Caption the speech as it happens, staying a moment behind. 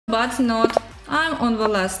but not. I'm on the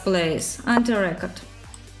last place. Anti-record.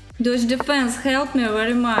 Dodge defense, help me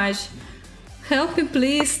very much. Help me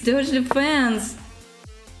please, dodge defense.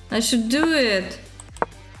 I should do it.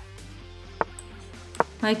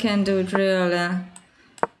 I can't do it really.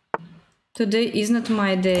 Today is not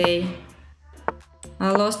my day.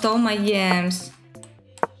 I lost all my games.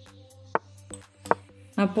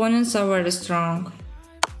 Opponents are very strong.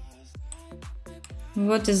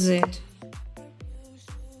 What is it?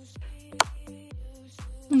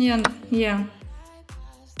 Yeah.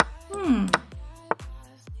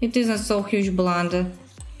 It isn't so huge blunder.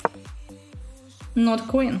 Not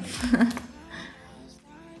queen.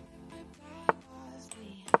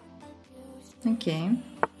 Okay.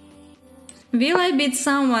 Will I beat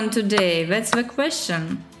someone today? That's the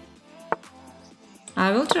question.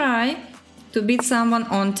 I will try to beat someone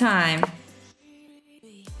on time.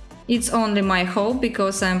 It's only my hope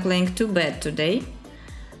because I'm playing too bad today.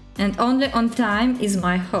 And only on time is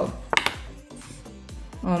my hope.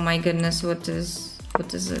 Oh my goodness, what is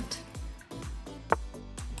it?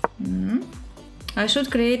 I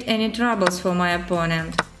should create any troubles for my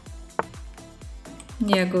opponent.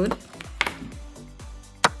 Yeah, good.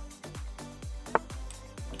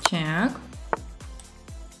 Check.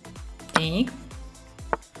 Take.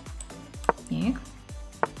 Take.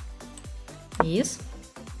 Yes.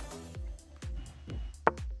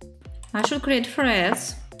 I should create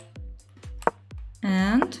threats.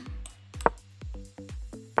 And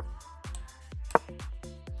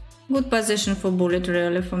good position for bullet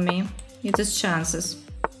really for me. It is chances.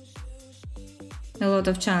 A lot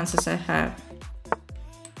of chances I have.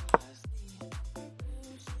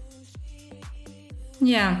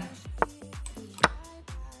 Yeah.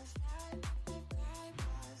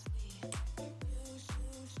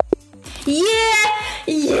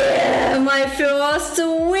 Yeah, my first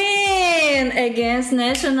win against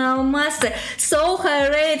National Master. So high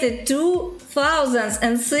rated,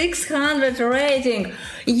 2600 rating.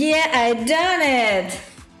 Yeah, I done it.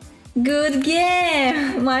 Good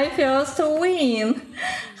game, my first win.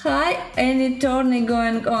 Hi, any tourney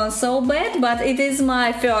going on so bad, but it is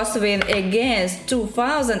my first win against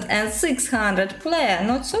 2600 player.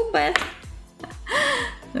 Not so bad.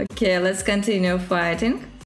 Okay, let's continue fighting.